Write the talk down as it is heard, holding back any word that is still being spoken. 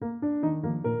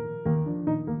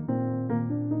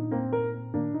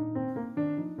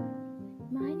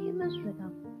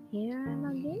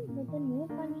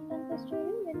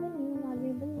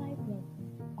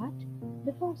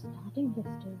the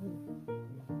story.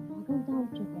 Snuggled down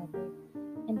together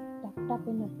and tucked up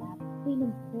in a lap,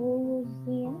 feeling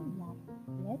cozy and warm.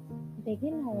 Let's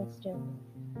begin our story.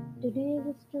 Today is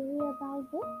a story about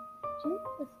the Jim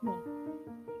the Snake.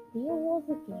 There was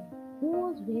a king who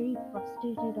was very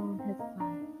frustrated on his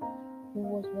son, who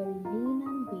was very lean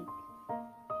and weak.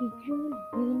 He grew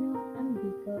leaner and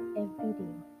weaker every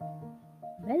day.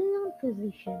 Well-known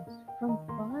physicians from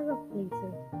far-off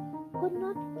places could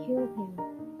not cure him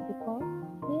because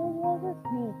there was a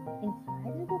snake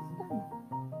inside his stomach.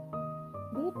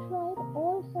 They tried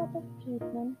all sorts of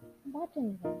treatment, but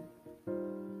in vain.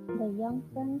 The young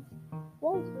prince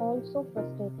was also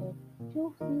frustrated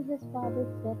to see his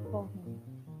father's death for him,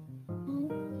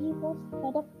 and he was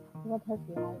fed up with his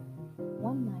life.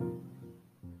 One night,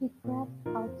 he crept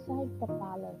outside the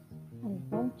palace and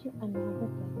went to another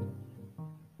tent.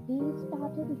 He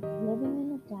started living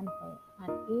in a temple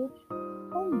and ate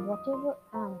from whatever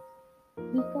alms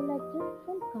he collected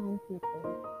from kind people.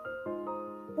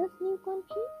 This new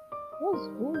country was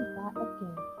ruled by a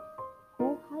king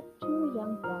who had two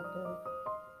young daughters.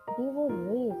 They were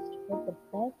raised with the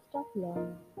best of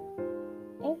learning.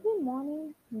 Every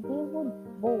morning they would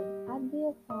bow at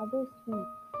their father's feet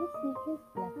to seek his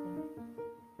blessing.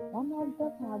 One of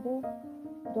the father's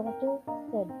daughters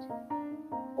said,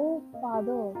 "O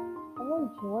father, all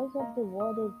joys of the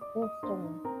world is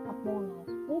bestowed upon us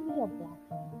with your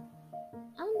blessing."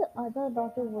 And the other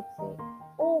daughter would say,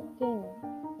 "O king,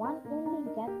 one only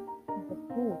gets the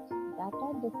fruits that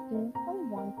are destined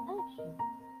from one's action."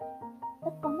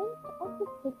 The comment of the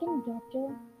second daughter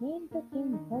made the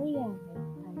king very angry,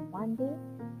 and one day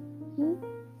he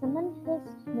summoned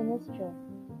his minister.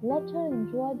 "Let her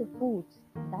enjoy the fruits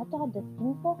that are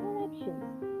destined for her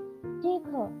actions. Take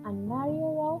her and marry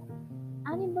her off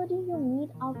anybody you meet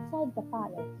outside the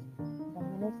palace." The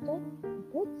minister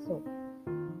did so,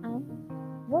 and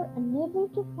were unable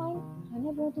to find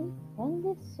anybody when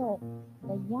they saw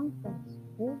the young prince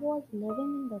who was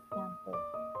living in the temple.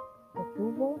 The two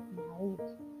were married.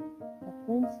 The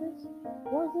princess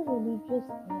was a religious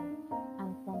girl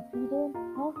and considered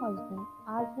her husband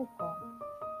as her god.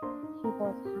 She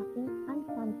was happy and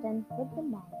content with the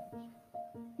marriage.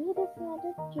 They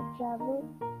decided to travel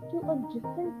to a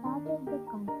different part of the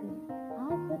country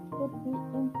as it would be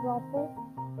improper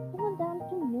for them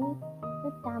to make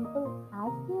the temple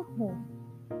as their home.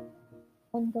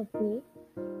 On the way,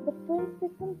 the prince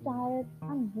became tired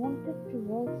and wanted to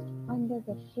rest under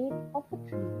the shade of a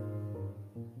tree.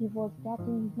 He was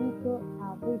getting weaker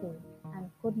every day and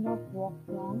could not walk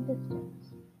long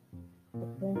distance. The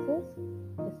princess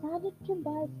decided to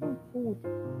buy some food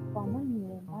from a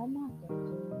nearby market.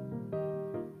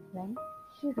 When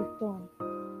she returned,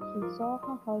 she saw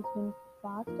her husband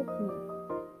fast asleep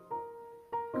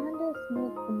and a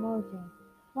snake emerging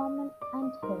from an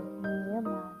anthill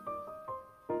nearby.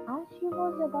 As she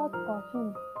was about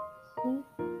crossing, she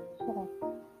saw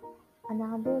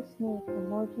another snake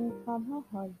emerging from her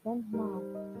husband's mouth.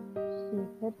 She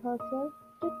hid herself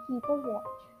to keep a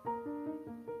watch.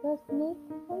 The snake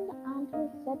from the anthill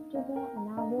said to the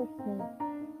another snake,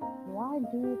 "Why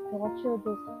do you torture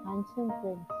this handsome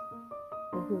prince?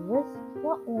 Would you risk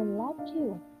your own life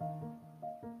too?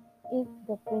 If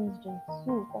the prince drank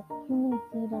soup of cumin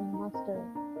seed and mustard,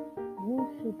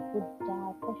 would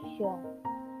die for sure."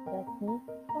 The snake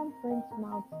from Prince's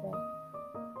mouth said,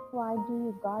 "Why do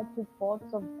you guard two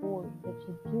pots of gold which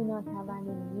you do not have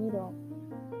any need of?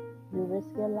 You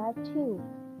risk your life too.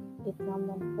 If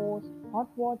someone pours hot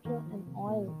water and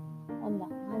oil on the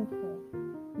handful,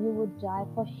 you would die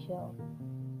for sure."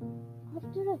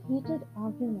 After a heated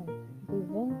argument, they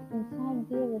went inside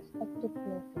their respective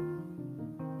places.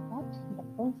 But the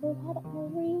princess had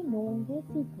already known their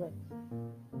secrets.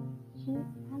 She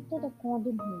acted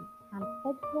accordingly and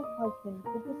fed her husband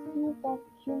with a soup of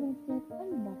cumin seed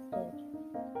and mustard.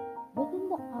 Within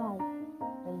the hour,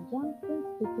 the young prince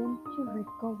began to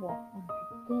recover and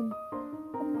regain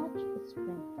so much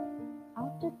strength.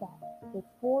 After that, they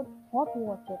poured hot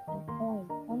water and oil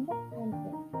on the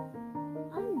anvil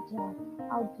and dug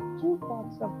out the two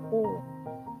pots of gold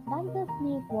that the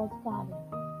snake was carrying.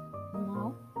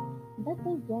 Now that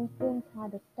the young prince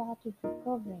had started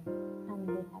recovering and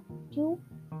they had two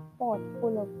pots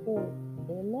full of gold,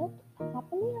 they lived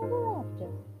happily ever after.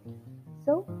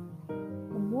 So,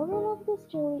 the moral of the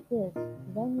story is,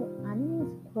 when your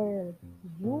enemies quarrel,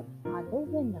 you are the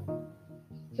winner.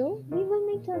 So, we will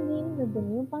meet again with the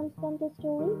new Punch Counter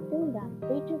story. Till then,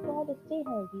 pray to God, stay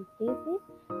healthy, stay safe.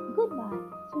 Goodbye,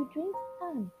 sweet dreams,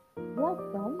 and love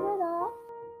from Veda.